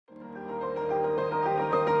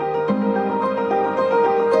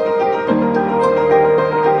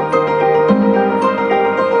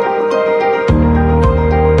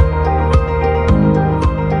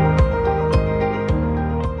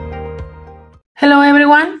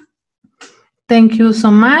everyone. Thank you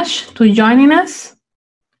so much for joining us.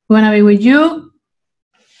 We're going to be with you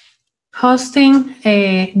hosting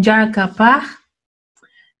Jarka Pajk,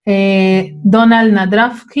 Donald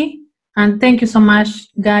Nadrofsky, and thank you so much,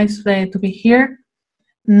 guys, to be here.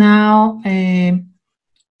 Now,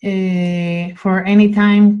 for any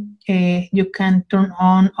time, you can turn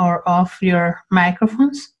on or off your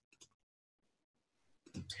microphones.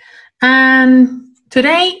 And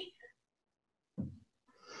today,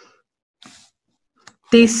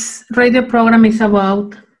 this radio program is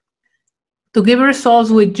about to give results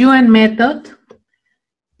with Yuen method,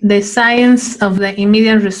 the science of the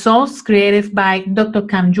immediate results created by Dr.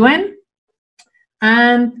 Yuen.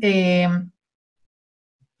 And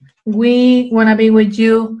we want to be with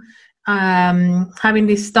you having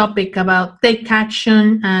this topic about take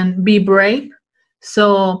action and be brave.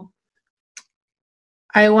 So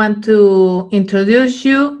I want to introduce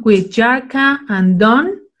you with Jarka and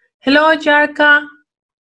Don. Hello, Jarka.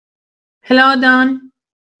 Hello, Don.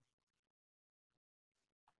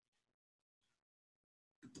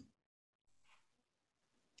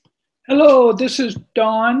 Hello, this is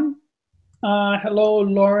Don. Hello,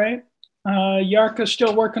 Lore. Jarka's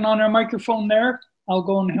still working on her microphone there. I'll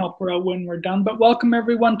go and help her out when we're done. But welcome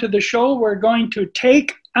everyone to the show. We're going to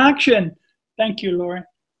take action. Thank you, Lore.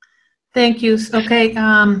 Thank you. Okay,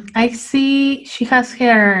 I see she has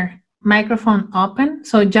her microphone open.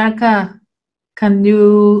 So, Jarka, can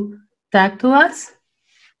you talk to us?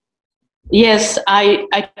 Yes,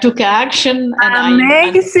 I took action. And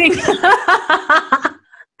amazing.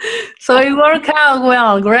 So it worked out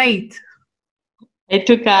well. Great. I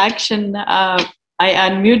took action. I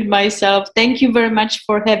unmute myself. Thank you very much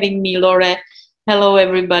for having me, Lore. Hello,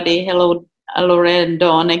 everybody. Hello, Lore and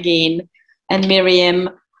Dawn again, and Miriam.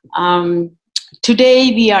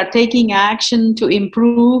 Today we are taking action to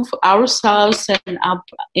improve ourselves and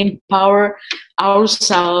empower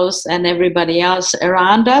ourselves and everybody else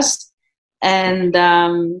around us. And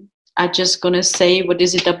I'm just going to say, what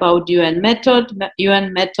is it about Yuen method?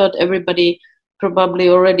 Yuen method, everybody probably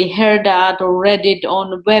already heard that or read it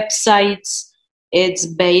on websites. It's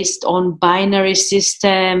based on binary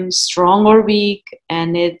system, strong or weak,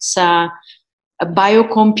 and it's a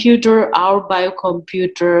biocomputer, our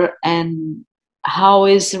biocomputer, and how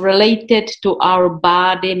is related to our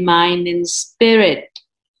body, mind, and spirit.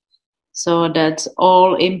 So that's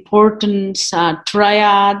all important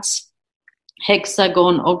triads,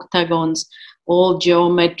 hexagon, octagons, all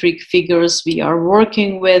geometric figures we are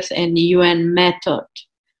working with in the Yuen method.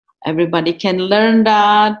 Everybody can learn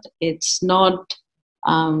that. It's not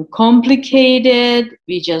complicated.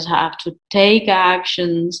 We just have to take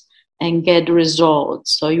actions and get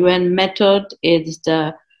results. So Yuen method is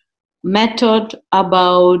the method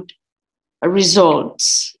about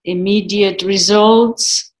results, immediate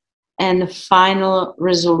results, and final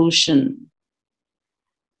resolution.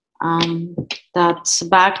 That's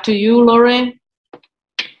back to you, Lore.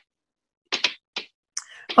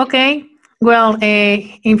 Okay. Well,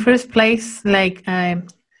 in first place, like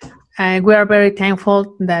we are very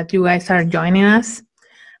thankful that you guys are joining us,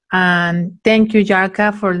 and thank you,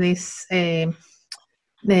 Jarka, for this.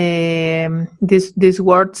 These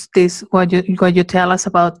words, what you tell us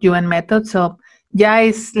about Yuen method. So yeah,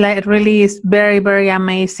 it's like really is very, very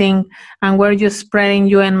amazing, and we're just spreading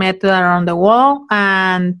Yuen method around the world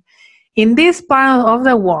and in this part of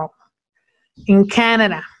the world, in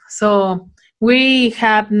Canada. So we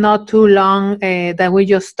have not too long that we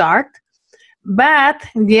just start, but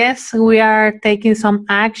yes, we are taking some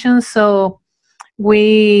action so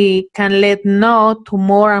we can let know to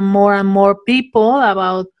more and more and more people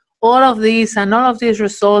about all of these and all of these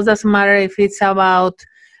results. Doesn't matter if it's about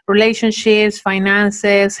relationships,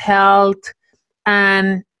 finances, health,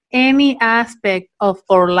 and any aspect of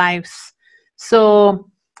our lives. So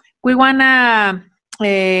we wanna,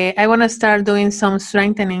 I wanna start doing some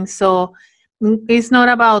strengthening. So it's not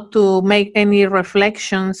about to make any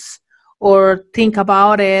reflections or think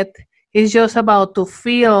about it. It's just about to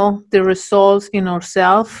feel the results in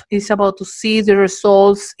ourselves. It's about to see the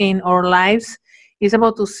results in our lives. It's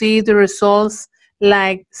about to see the results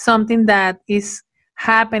like something that is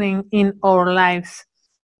happening in our lives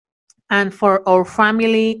and for our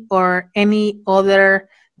family or any other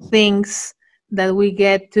things that we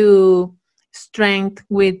get to strength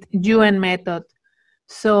with Yuen method.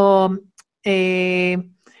 So in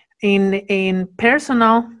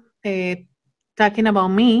personal, talking about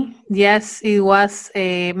me, yes, it was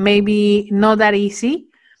maybe not that easy.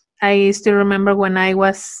 I still remember when I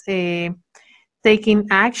was taking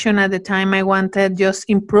action at the time. I wanted just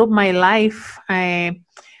improve my life, and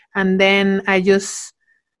then I just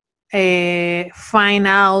find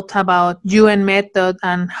out about Yuen method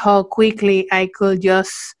and how quickly I could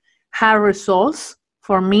just have results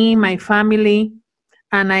for me, my family,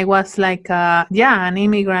 and I was like, an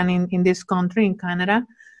immigrant in this country, in Canada.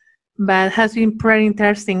 But it has been pretty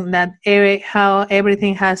interesting that how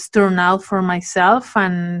everything has turned out for myself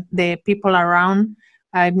and the people around.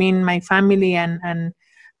 I mean, my family and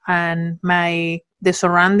the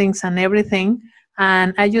surroundings and everything.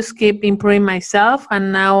 And I just keep improving myself,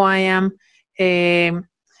 and now I am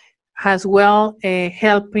as well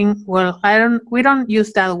helping. Well, we don't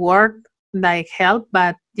use that word like help,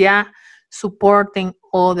 but supporting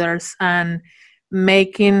others and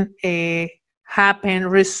making happen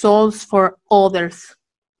results for others.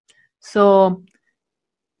 So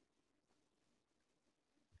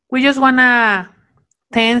we just wanna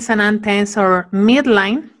tense and untense our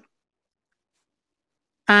midline.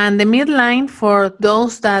 And the midline, for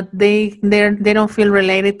those that they don't feel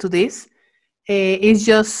related to this, is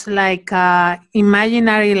just like an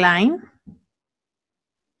imaginary line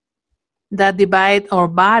that divide our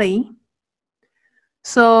body.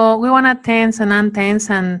 So we want to tense and untense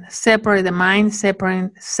and separate the mind,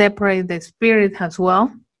 separate the spirit as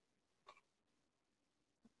well.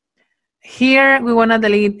 Here we want to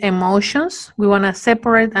delete emotions. We want to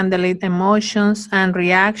separate and delete emotions and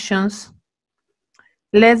reactions.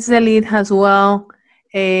 Let's delete as well.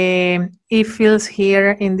 It feels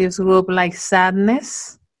here in this group like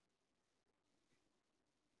sadness.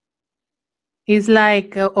 It's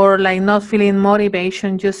like, or like not feeling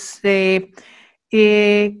motivation. Just I'm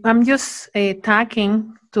just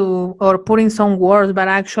talking to or putting some words, but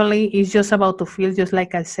actually it's just about to feel, just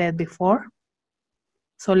like I said before.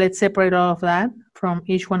 So let's separate all of that from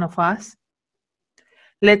each one of us.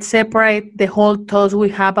 Let's separate the whole thoughts we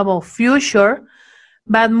have about future.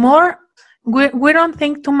 But more, we don't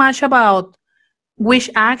think too much about which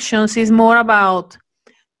actions. Is more about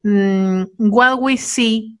what we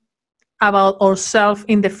see about ourselves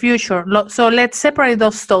in the future. So let's separate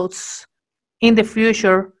those thoughts in the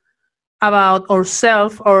future about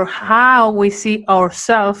ourselves or how we see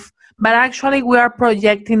ourselves. But actually, we are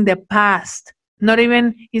projecting the past.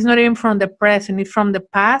 It's not even from the present. It's from the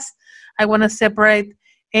past. I want to separate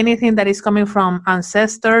anything that is coming from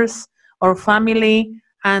ancestors or family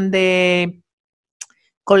and the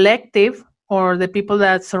collective or the people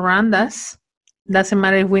that surround us. Doesn't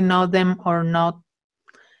matter if we know them or not.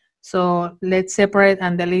 So let's separate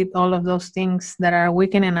and delete all of those things that are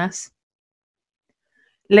weakening us.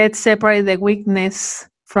 Let's separate the weakness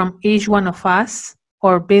from each one of us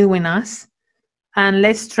or between us. And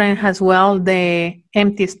let's strengthen as well the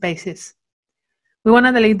empty spaces. We want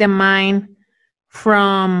to delete the mind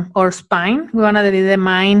from our spine. We want to delete the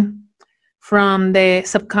mind from the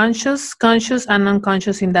subconscious, conscious, and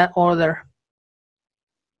unconscious in that order.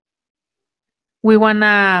 We want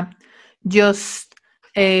to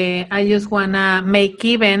I just want to make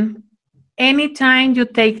even anytime you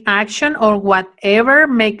take action or whatever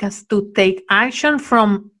make us to take action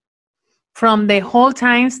from the whole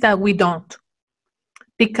times that we don't.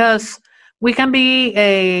 Because we can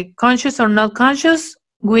be conscious or not conscious,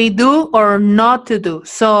 we do or not to do.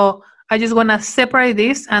 So I just want to separate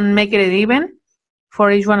this and make it even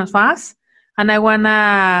for each one of us. And I want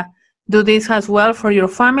to do this as well for your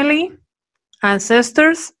family,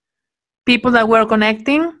 ancestors, people that we're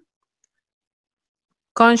connecting,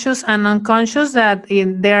 conscious and unconscious, that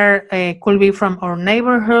in there could be from our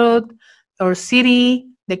neighborhood, our city,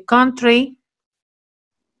 the country.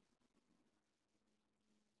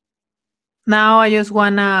 Now I just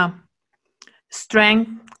want to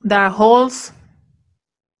strengthen the holes,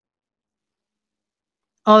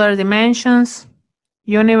 other dimensions,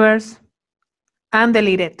 universe, and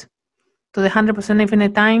delete it to the 100%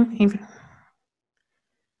 infinite time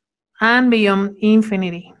and beyond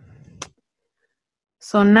infinity.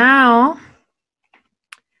 So now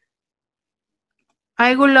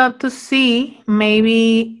I would love to see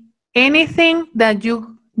maybe anything that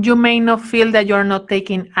you may not feel that you're not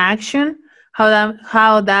taking action,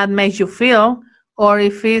 how that makes you feel, or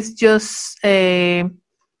if it's just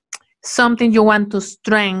something you want to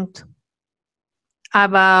strengthen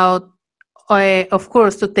about, of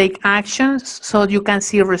course, to take actions so you can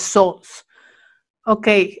see results.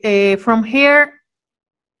 Okay, from here,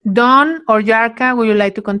 Dawn or Jarka, would you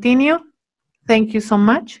like to continue? Thank you so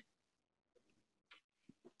much.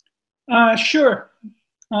 Sure.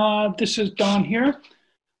 This is Dawn here.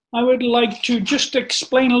 I would like to just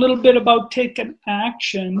explain a little bit about taking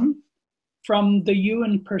action from the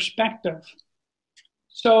Yuen perspective.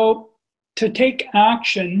 So to take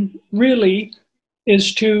action really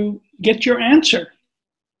is to get your answer,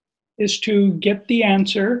 is to get the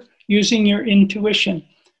answer. using your intuition.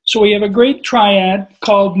 So we have a great triad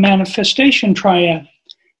called manifestation triad,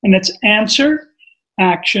 and it's answer,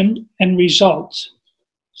 action, and results.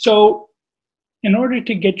 So in order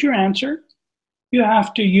to get your answer, you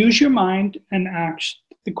have to use your mind and ask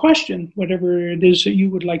the question, whatever it is that you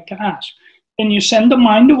would like to ask. Then you send the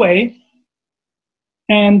mind away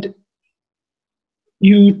and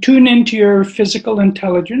you tune into your physical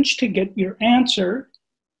intelligence to get your answer,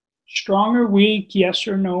 strong or weak, yes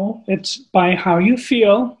or no. It's by how you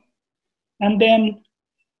feel. And then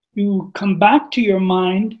you come back to your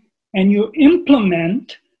mind and you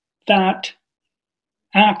implement that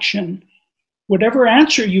action. Whatever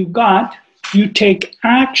answer you got, you take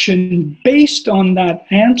action based on that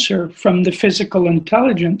answer from the physical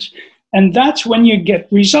intelligence. And that's when you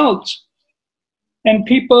get results. And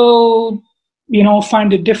people,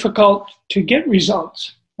 find it difficult to get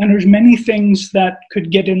results. And there's many things that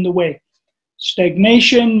could get in the way.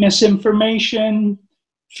 Stagnation, misinformation,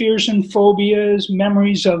 fears and phobias,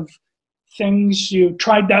 memories of things you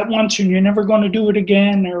tried that once and you're never going to do it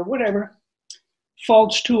again, or whatever.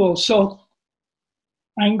 False tools. So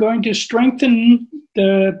I'm going to strengthen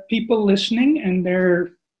the people listening and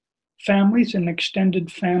their families and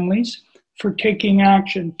extended families for taking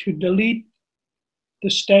action to delete the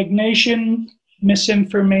stagnation,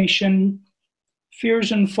 misinformation,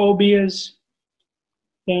 fears and phobias,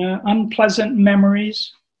 the unpleasant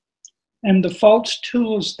memories, and the false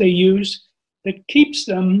tools they use that keeps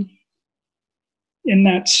them in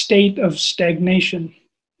that state of stagnation.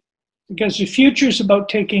 Because the future is about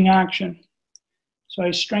taking action. So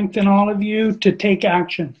I strengthen all of you to take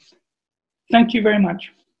action. Thank you very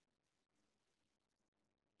much.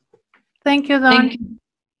 Thank you, Don. Thank you.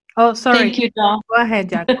 Oh, sorry. Thank you, Don. Go ahead,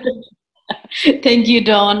 Jarka. Thank you,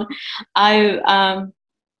 Don.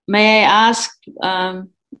 May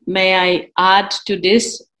I add to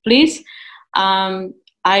this, please?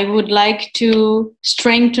 I would like to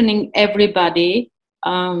strengthening everybody,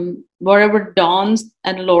 wherever Don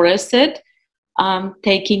and Lore said,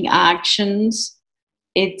 taking actions.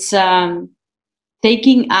 It's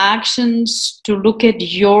taking actions to look at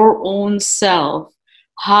your own self,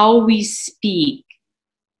 how we speak,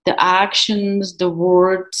 the actions, the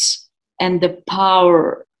words, and the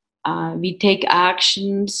power. We take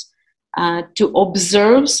actions to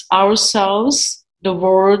observe ourselves. The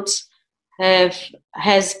words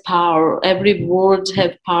has power. Every word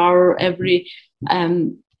have power. Every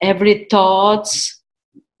thoughts,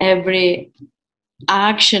 every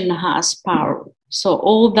action has power. So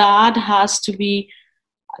all that has to be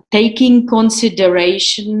taking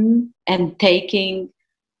consideration and taking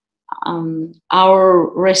our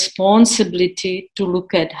responsibility to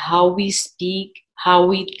look at how we speak, how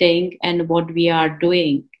we think, and what we are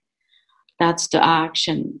doing. That's the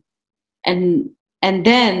action. And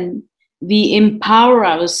then we empower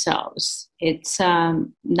ourselves. It's a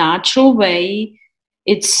natural way.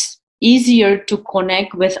 It's easier to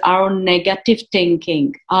connect with our negative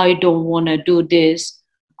thinking. I don't want to do this.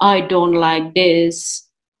 I don't like this.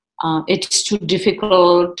 It's too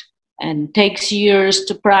difficult and takes years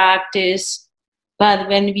to practice. But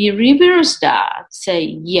when we reverse that,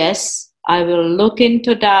 say, yes, I will look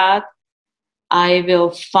into that. I will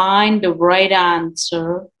find the right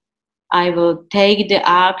answer. I will take the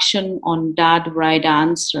action on that right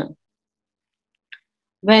answer.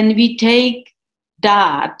 When we take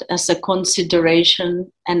that as a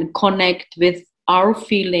consideration and connect with our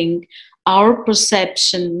feeling, our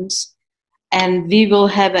perceptions, and we will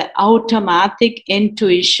have an automatic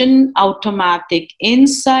intuition, automatic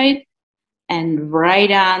insight, and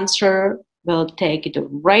right answer. Will take the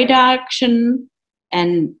right action,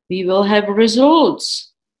 and we will have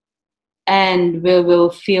results, and we will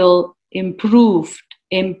feel improved,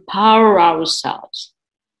 empower ourselves.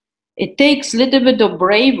 It takes a little bit of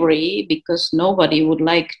bravery because nobody would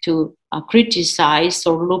like to criticize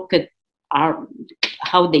or look at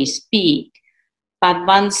how they speak. But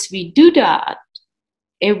once we do that,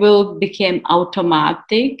 it will become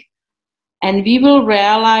automatic, and we will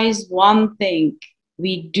realize one thing: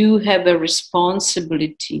 we do have a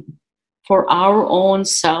responsibility for our own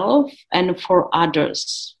self and for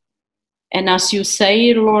others. And as you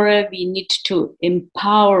say, Lore, we need to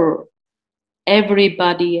empower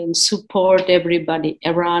everybody and support everybody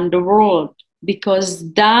around the world,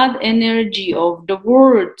 because that energy of the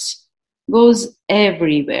words goes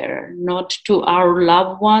everywhere, not to our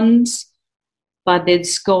loved ones, but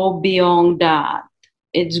it's go beyond that.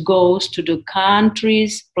 It goes to the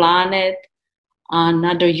countries, planet, and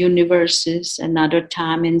other universes, and other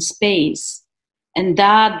time and space. And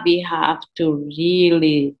that we have to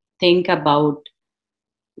really think about,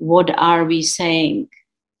 what are we saying?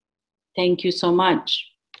 Thank you so much.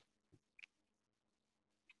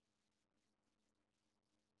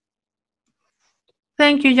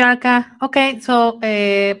 Thank you, Jarka. Okay, so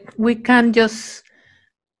we can just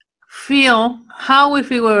feel how we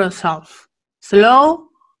feel ourselves, slow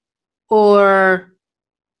or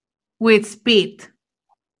with speed.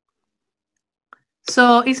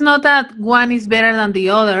 So it's not that one is better than the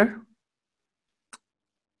other.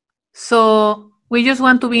 So we just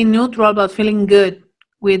want to be neutral but feeling good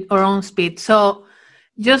with our own speed. So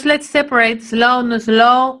just let's separate slow, no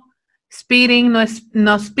slow, speeding,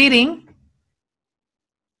 no speeding.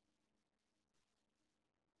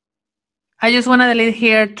 I just want to delete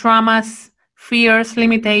here traumas, fears,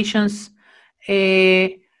 limitations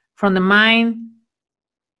from the mind,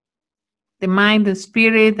 the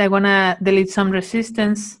spirit. I want to delete some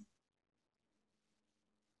resistance.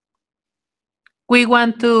 We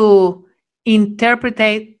want to interpret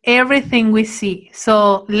everything we see.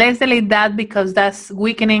 So let's delete that because that's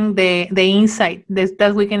weakening the insight.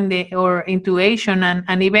 That's weakening our intuition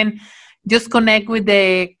and even just connect with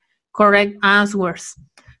the correct answers.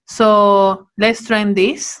 So let's train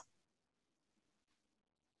this.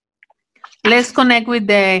 Let's connect with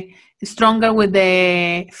stronger with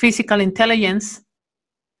the physical intelligence.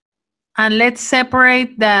 And let's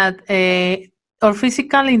separate that our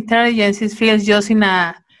physical intelligence feels just in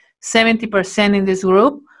a 70% in this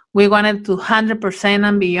group. We wanted to 100%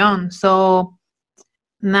 and beyond. So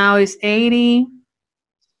now it's 80.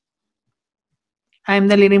 I'm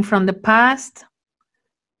deleting from the past.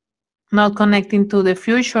 Not connecting to the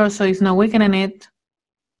future, so it's not weakening it.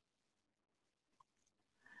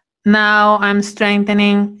 Now I'm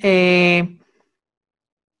strengthening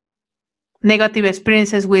negative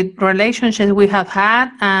experiences with relationships we have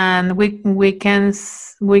had and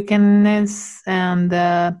weakness and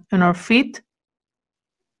on our feet,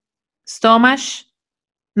 stomach.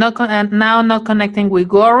 Now not connecting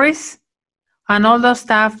with worries and all the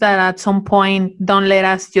stuff that at some point don't let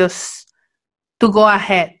us just to go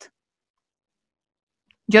ahead.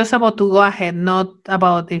 Just about to go ahead, not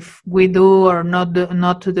about if we do or not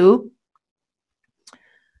to do.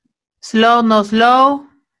 Slow, no slow.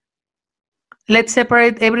 Let's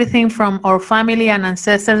separate everything from our family and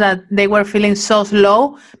ancestors that they were feeling so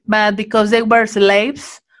slow, but because they were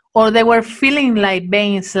slaves or they were feeling like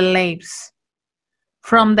being slaves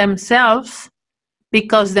from themselves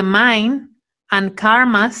because the mind and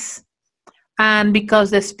karmas and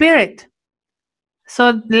because the spirit.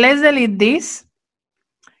 So let's delete this.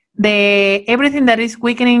 Everything that is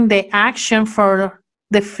weakening the action for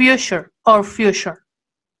the future or future.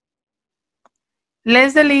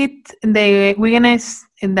 Let's delete the weakness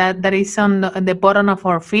that is on the bottom of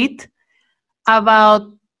our feet about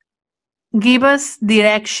give us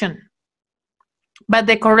direction, but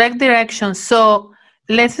the correct direction. So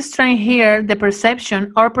let's strengthen here the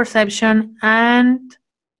perception, our perception and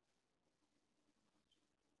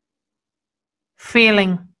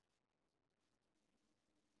feeling.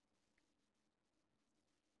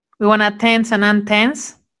 We want to tense and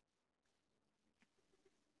untense.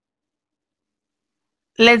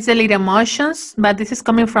 Let's delete emotions, but this is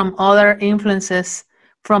coming from other influences,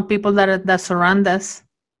 from people that surround us.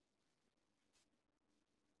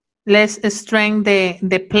 Let's strengthen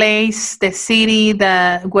the place, the city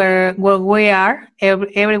where we are,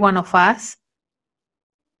 every one of us.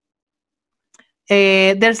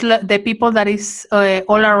 There's the people that is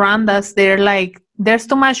all around us. They're like, there's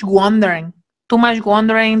too much wandering, too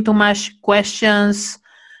much questions,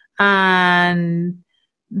 and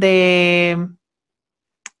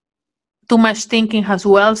too much thinking as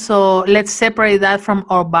well. So let's separate that from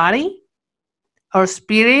our body, our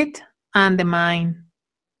spirit, and the mind.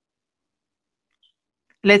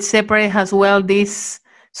 Let's separate as well this,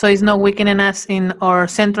 so it's not weakening us in our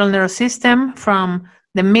central nervous system from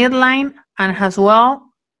the midline and as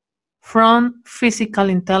well from physical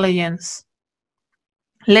intelligence.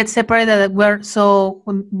 Let's separate that so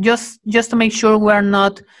just to make sure we're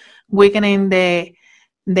not weakening the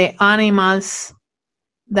animals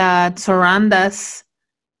that surround us,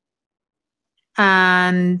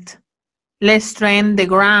 and let's strengthen the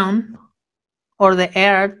ground or the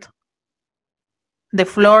earth, the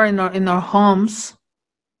floor in our homes.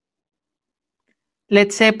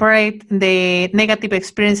 Let's separate the negative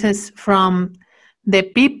experiences from the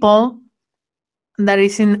people that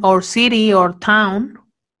is in our city or town.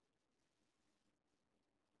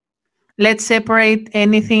 Let's separate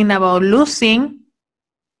anything about losing.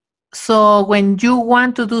 So when you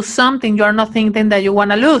want to do something, you're not thinking that you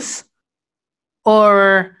want to lose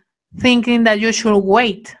or thinking that you should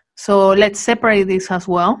wait. So let's separate this as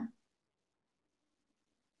well.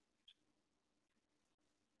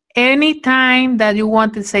 any time that you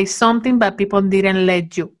want to say something, but people didn't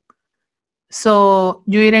let you. So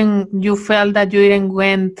you felt that you didn't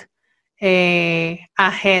went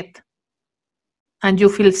ahead and you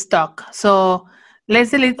feel stuck. So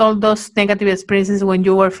let's delete all those negative experiences when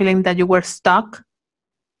you were feeling that you were stuck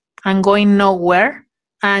and going nowhere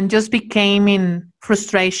and just became in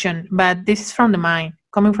frustration. But this is from the mind,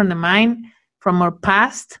 coming from the mind, from our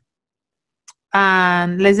past.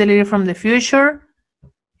 And let's delete it from the future.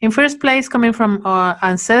 In first place, coming from our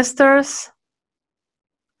ancestors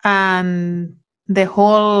and the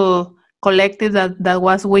whole collective that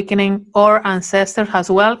was weakening our ancestors as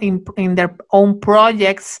well in their own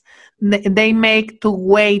projects. They make to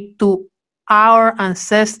wait to our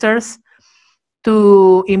ancestors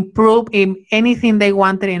to improve in anything they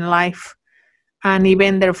wanted in life. And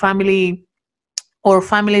even their family or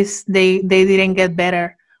families, they didn't get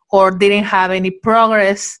better or didn't have any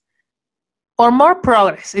progress or more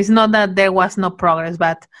progress. It's not that there was no progress,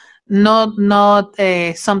 but not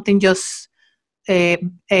something just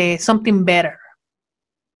something better.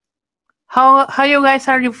 How you guys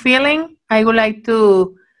are you feeling? I would like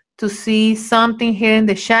to see something here in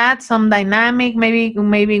the chat, some dynamic.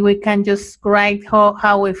 Maybe we can just write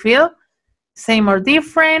how we feel, same or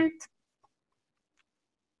different.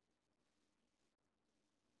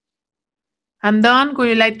 And Don, would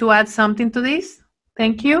you like to add something to this?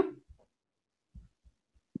 Thank you.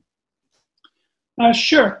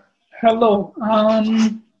 Sure. Hello.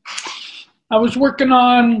 I was working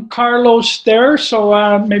on Carlos there,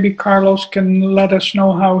 so maybe Carlos can let us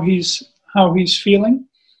know how he's feeling.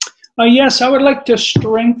 Yes, I would like to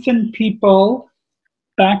strengthen people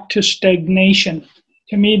back to stagnation.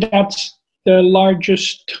 To me, that's the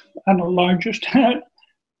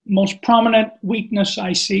most prominent weakness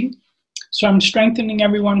I see. So I'm strengthening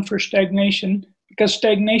everyone for stagnation because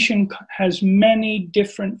stagnation has many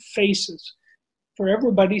different faces. For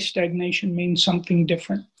everybody, stagnation means something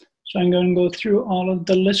different. So I'm going to go through all of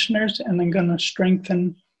the listeners and I'm going to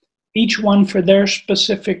strengthen each one for their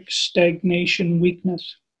specific stagnation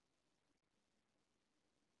weakness.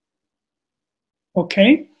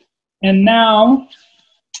 Okay, and now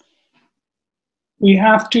we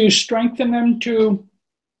have to strengthen them to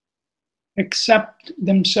accept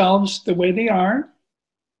themselves the way they are,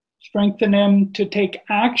 strengthen them to take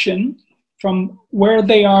action from where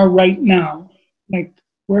they are right now. Like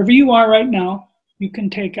wherever you are right now, you can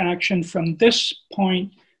take action from this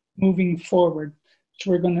point moving forward.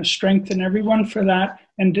 So we're going to strengthen everyone for that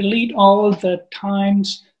and delete all of the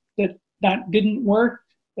times that didn't work,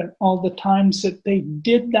 that all the times that they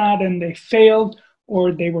did that and they failed,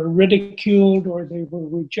 or they were ridiculed, or they were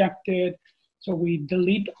rejected. So we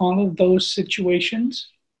delete all of those situations.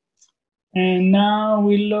 And now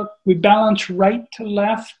we balance right to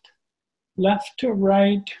left, left to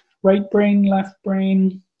right, right brain, left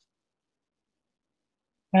brain.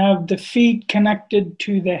 Have the feet connected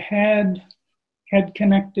to the head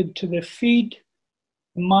connected to the feet,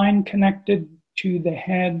 the mind connected to the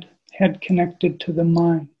head connected to the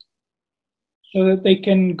mind. So that they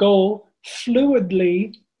can go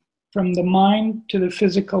fluidly from the mind to the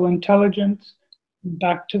physical intelligence,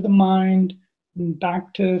 back to the mind, and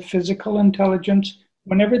back to physical intelligence,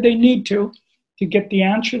 whenever they need to get the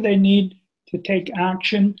answer they need to take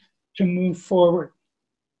action to move forward.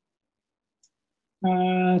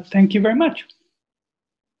 Thank you very much.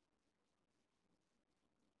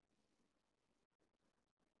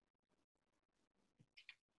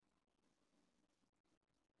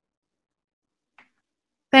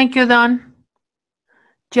 Thank you, Don.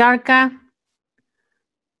 Jarka,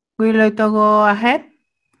 would you like to go ahead?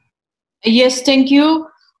 Yes, thank you.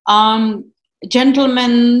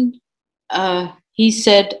 Gentleman, he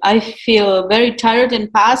said, I feel very tired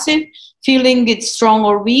and passive, feeling it's strong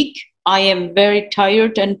or weak. I am very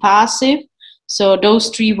tired and passive. So those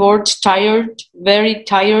three words, tired, very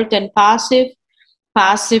tired and passive.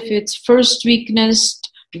 Passive, it's first weakness.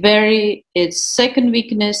 Very, it's second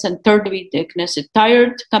weakness, and third weakness is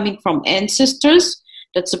tired, coming from ancestors.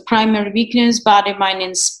 That's a primary weakness, body, mind,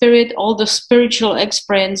 and spirit. All the spiritual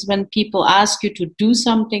experience, when people ask you to do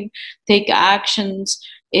something, take actions,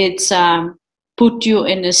 it's put you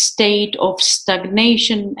in a state of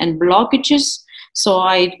stagnation and blockages. So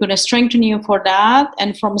I'm going to strengthen you for that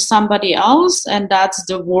and from somebody else, and that's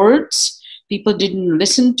the words. People didn't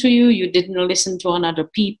listen to you, you didn't listen to another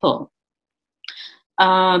people.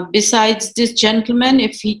 Besides this gentleman,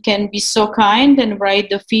 if he can be so kind and write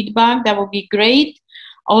the feedback, that would be great.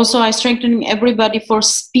 Also, I strengthen everybody for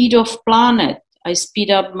speed of planet. I speed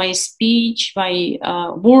up my speech, my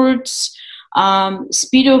words.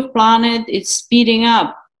 Speed of planet is speeding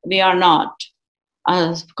up. We are not.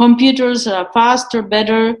 computers are faster,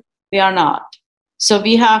 better. We are not. So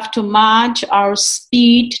we have to match our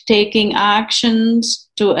speed taking actions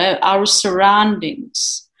to our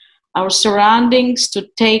surroundings. Our surroundings to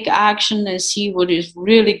take action and see what is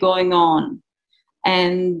really going on.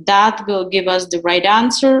 And that will give us the right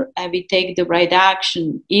answer, and we take the right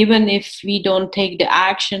action. Even if we don't take the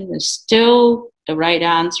action, it's still the right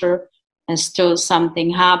answer and still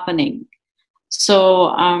something happening.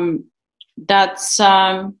 So that's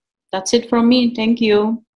it from me. Thank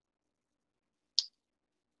you.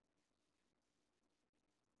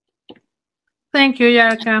 Thank you,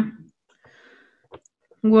 Jarka.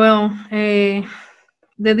 Well, the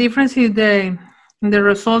difference is the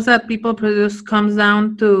results that people produce comes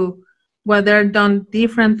down to what they're done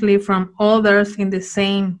differently from others in the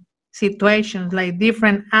same situations. Like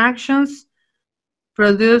different actions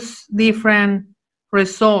produce different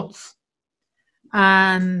results.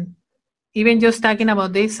 And even just talking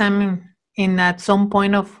about this, I'm in at some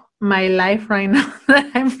point of my life right now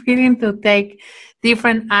that I'm feeling to take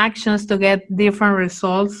different actions to get different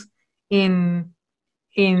results in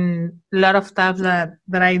a lot of stuff that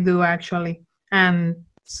I do actually, and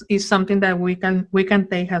it's something that we can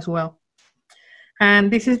take as well.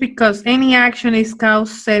 And this is because any action is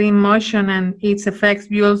cause set in motion, and its effects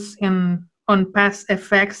builds on past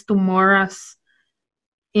effects to move us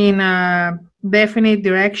in a definite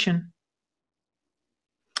direction.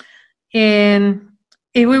 And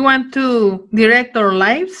if we want to direct our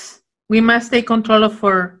lives, we must take control of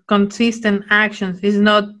our consistent actions. It's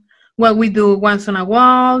not what we do once in a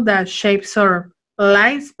while that shapes our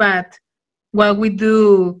lives, but what we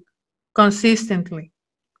do consistently.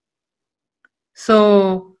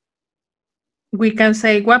 So we can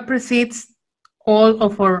say what precedes all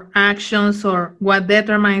of our actions, or what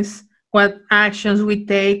determines what actions we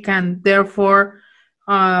take, and therefore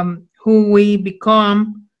who we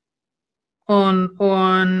become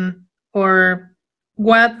on or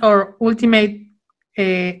what our ultimate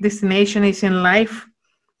destination is in life.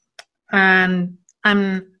 And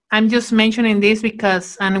I'm just mentioning this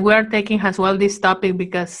because, and we're taking as well this topic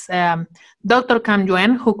because Dr.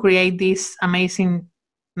 Yuen, who created this amazing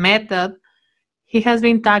method, he has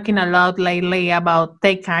been talking a lot lately about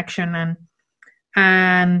take action,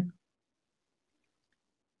 and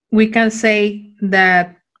we can say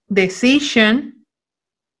that decision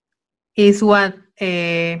is what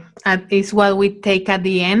we take at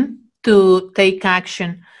the end to take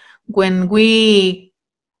action. When we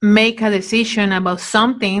make a decision about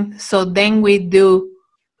something, so then we do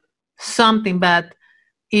something. But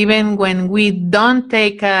even when we don't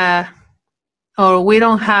take or we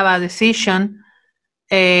don't have a decision,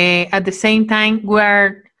 at the same time we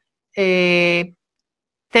are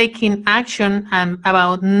taking action and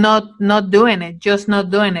about not doing it, just not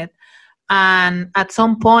doing it. And at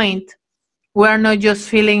some point, we're not just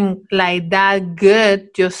feeling like that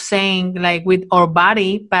good, just saying like with our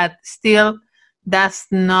body, but still that's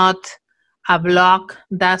not a block.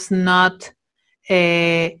 That's not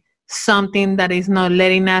something that is not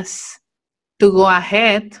letting us to go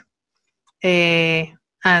ahead.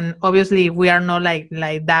 And obviously we are not like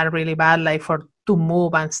that really bad, like to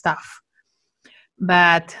move and stuff.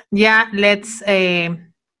 But yeah, let's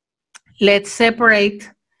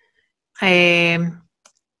separate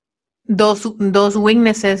those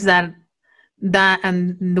weaknesses that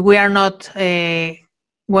and we are not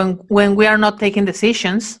when we are not taking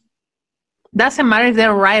decisions. Doesn't matter if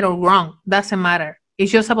they're right or wrong. Doesn't matter.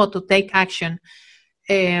 It's just about to take action.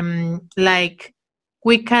 Like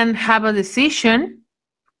we can have a decision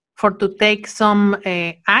to take some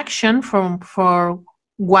action for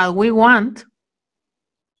what we want.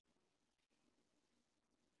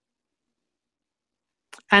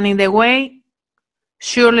 And in the way,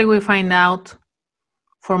 surely we find out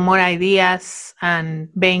for more ideas and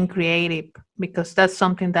being creative, because that's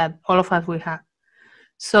something that all of us will have.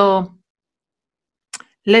 So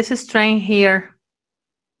let's strain here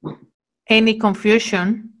any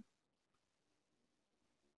confusion.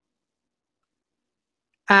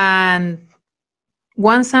 And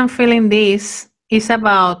once I'm feeling this, it's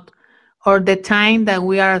about the time that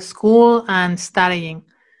we are at school and studying.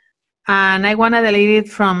 And I want to delete it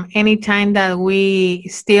from any time that we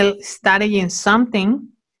still studying something,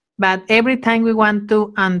 but every time we want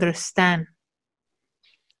to understand.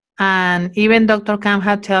 And even Dr. Kam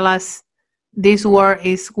had tell us this word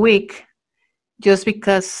is weak, just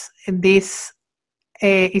because this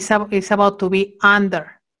is about to be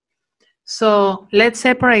under. So let's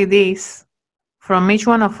separate this from each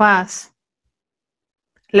one of us.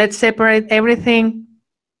 Let's separate everything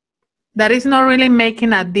that is not really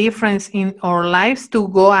making a difference in our lives to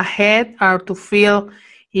go ahead or to feel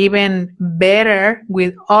even better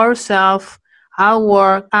with ourselves, at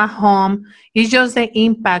work, at home. It's just the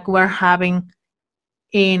impact we're having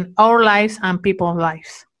in our lives and people's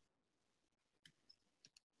lives.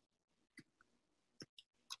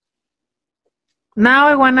 Now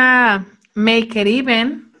I want to make it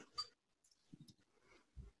even.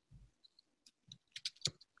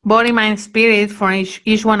 Body, mind, spirit for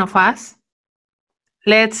each one of us.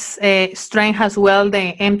 Let's strengthen as well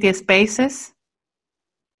the empty spaces.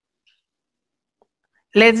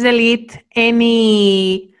 Let's delete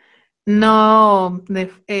anything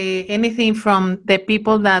from the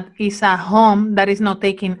people that is at home that is not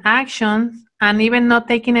taking actions and even not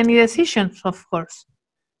taking any decisions, of course.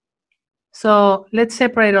 So let's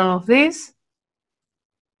separate all of this.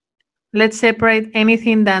 Let's separate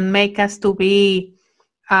anything that make us to be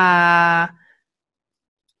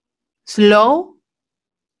slow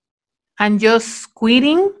and just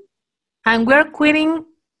quitting. And we're quitting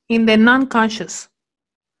in the non-conscious.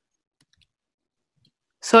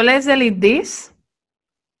 So let's delete this.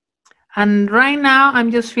 And right now,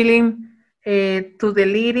 I'm just feeling to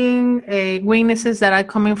deleting weaknesses that are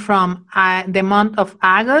coming from the month of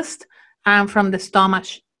August and from the stomach.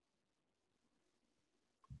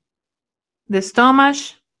 The stomach,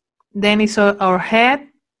 then is our head.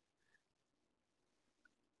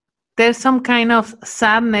 There's some kind of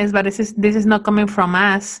sadness, but this is not coming from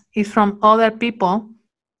us. It's from other people.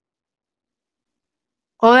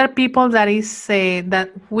 Other people that is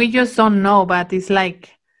that we just don't know, but it's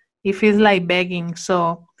like it feels like begging.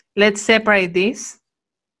 So let's separate this.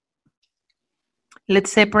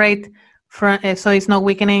 Let's separate from so it's not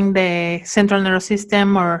weakening the central nervous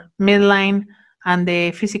system or midline and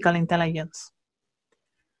the physical intelligence.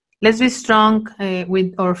 Let's be strong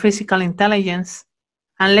with our physical intelligence,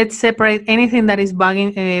 and let's separate anything that is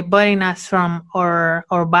bothering us from our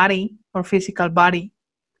body, our physical body.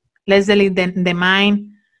 Let's delete the mind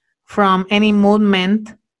from any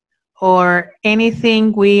movement or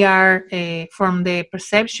anything we are from the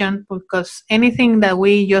perception, because anything that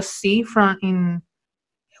we just see from in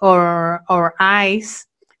our eyes,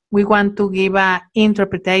 we want to give an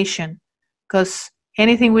interpretation, because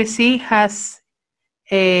anything we see has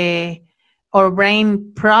our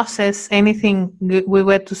brain process anything we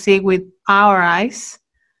were to see with our eyes,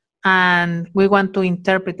 and we want to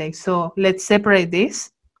interpret it. So let's separate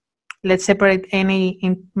this. Let's separate any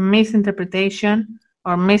misinterpretation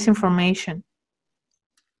or misinformation.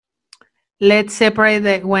 Let's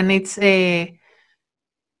separate when it's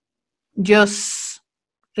just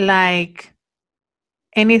like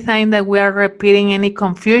anytime that we are repeating any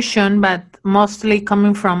confusion, but mostly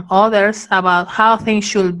coming from others about how things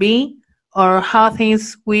should be or how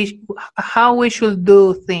we should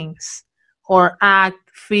do things or act,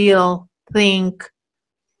 feel, think.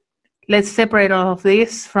 Let's separate all of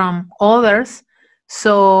this from others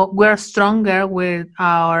so we're stronger with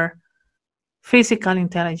our physical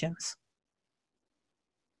intelligence.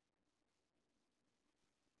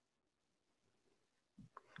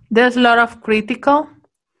 There's a lot of critical.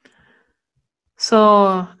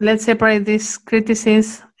 So let's separate this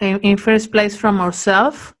criticism in first place from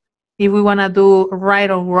ourselves, if we want to do right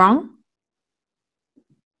or wrong.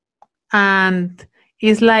 And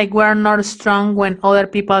it's like we're not strong when other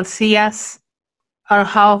people see us, or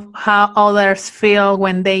how others feel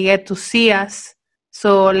when they get to see us.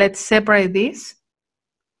 So let's separate this.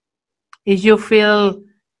 If you feel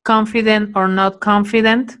confident or not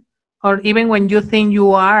confident, or even when you think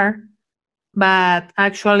you are, but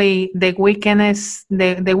actually the weakness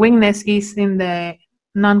is in the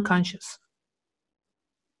non-conscious.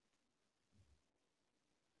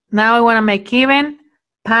 Now I want to make even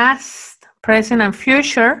past, present, and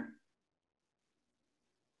future.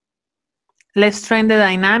 Let's train the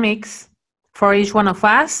dynamics for each one of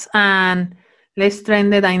us, and let's train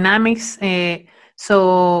the dynamics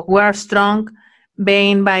so we're strong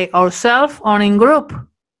being by ourselves or in group.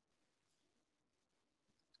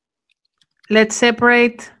 Let's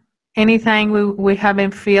separate anytime we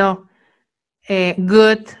haven't feel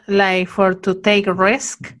good, like to take a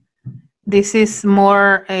risk. This is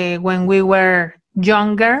more when we were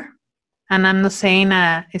younger, and I'm not saying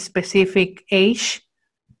a specific age.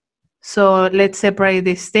 So let's separate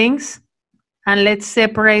these things, and let's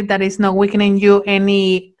separate that it's not weakening you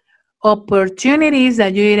any opportunities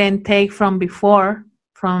that you didn't take from before,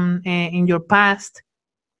 from in your past.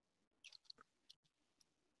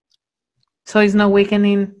 So it's not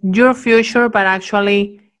weakening your future, but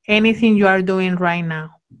actually anything you are doing right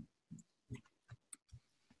now.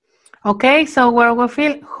 Okay, so where we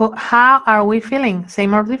feel, how are we feeling?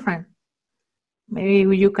 Same or different?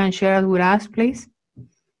 Maybe you can share it with us, please.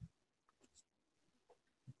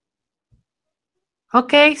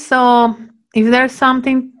 Okay, so if there's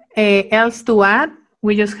something else to add,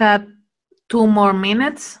 we just had 2 more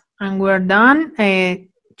minutes and we're done.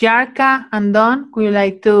 Jarka and Don, would you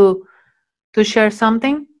like to share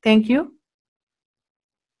something? Thank you.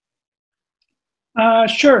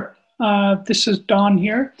 Sure. This is Don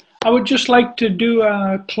here. I would just like to do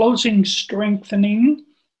a closing strengthening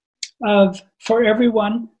for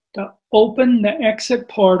everyone to open the exit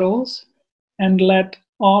portals and let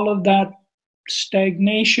all of that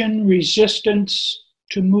stagnation, resistance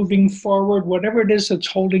to moving forward, whatever it is that's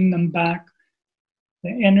holding them back,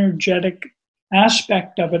 the energetic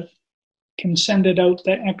aspect of it, can send it out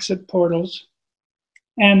the exit portals.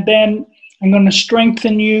 And then I'm going to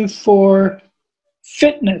strengthen you for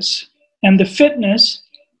fitness. And the fitness,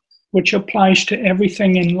 which applies to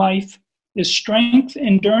everything in life, is strength,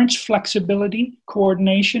 endurance, flexibility,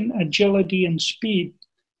 coordination, agility, and speed.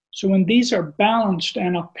 So when these are balanced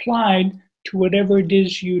and applied to whatever it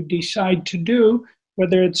is you decide to do,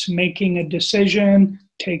 whether it's making a decision,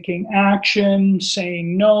 taking action,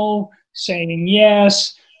 saying no, saying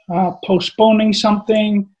yes, postponing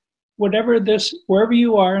something, whatever this, wherever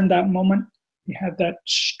you are in that moment, you have that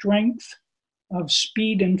strength of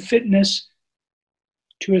speed and fitness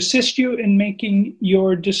to assist you in making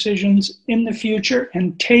your decisions in the future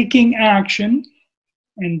and taking action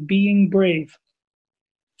and being brave.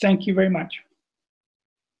 Thank you very much.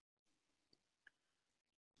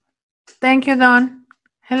 Thank you, Don.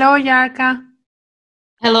 Hello, Jarka.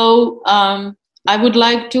 Hello. I would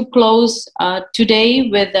like to close today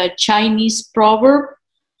with a Chinese proverb.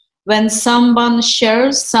 When someone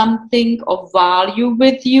shares something of value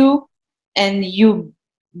with you and you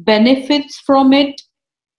benefit from it,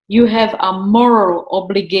 you have a moral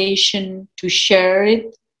obligation to share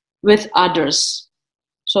it with others.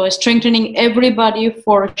 So strengthening everybody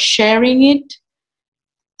for sharing it,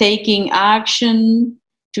 taking action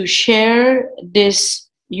to share this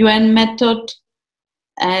Yuen method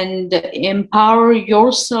and empower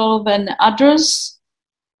yourself and others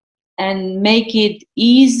and make it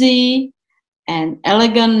easy and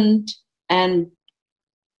elegant and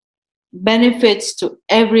benefits to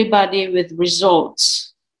everybody with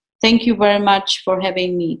results. Thank you very much for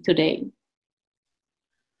having me today.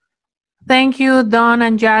 Thank you, Don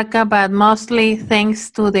and Jarka, but mostly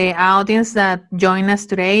thanks to the audience that joined us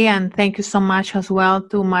today. And thank you so much as well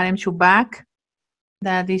to Madam Chubak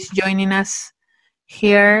that is joining us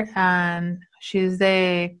here. And she's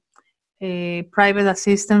the private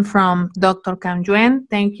assistant from Dr. Cam Yuen.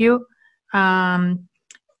 Thank you. The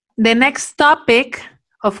next topic,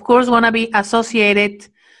 of course, want to be associated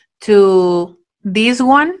to this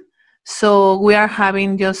one. So we are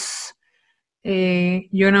having just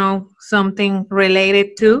something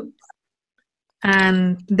related to,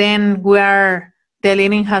 and then we are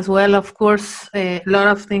deleting as well, of course, a lot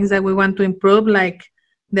of things that we want to improve, like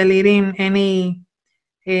deleting any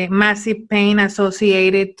massive pain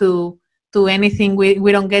associated to anything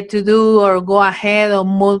we don't get to do or go ahead or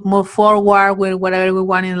move forward with whatever we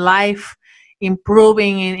want in life,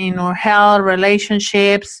 improving in our health,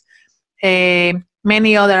 relationships,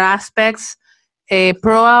 many other aspects.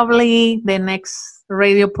 Probably the next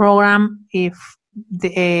radio program, if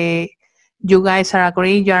you guys are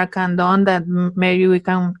agree, Jarka and Don, that maybe we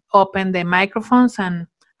can open the microphones and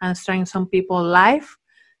strengthen some people live.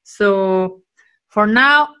 So for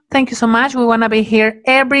now, thank you so much. We want to be here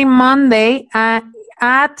every Monday at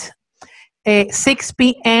 6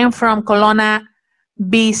 p.m. from Kelowna,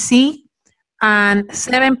 BC, and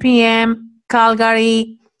 7 p.m.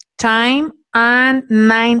 Calgary time, and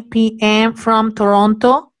 9 p.m. from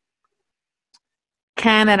Toronto,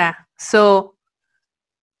 Canada. So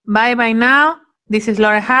bye-bye now. This is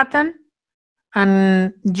Lore Hutton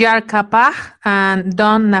and Jarka Pajk and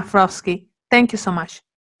Don Nadrofsky. Thank you so much.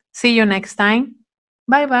 See you next time.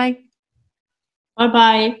 Bye-bye.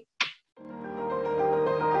 Bye-bye.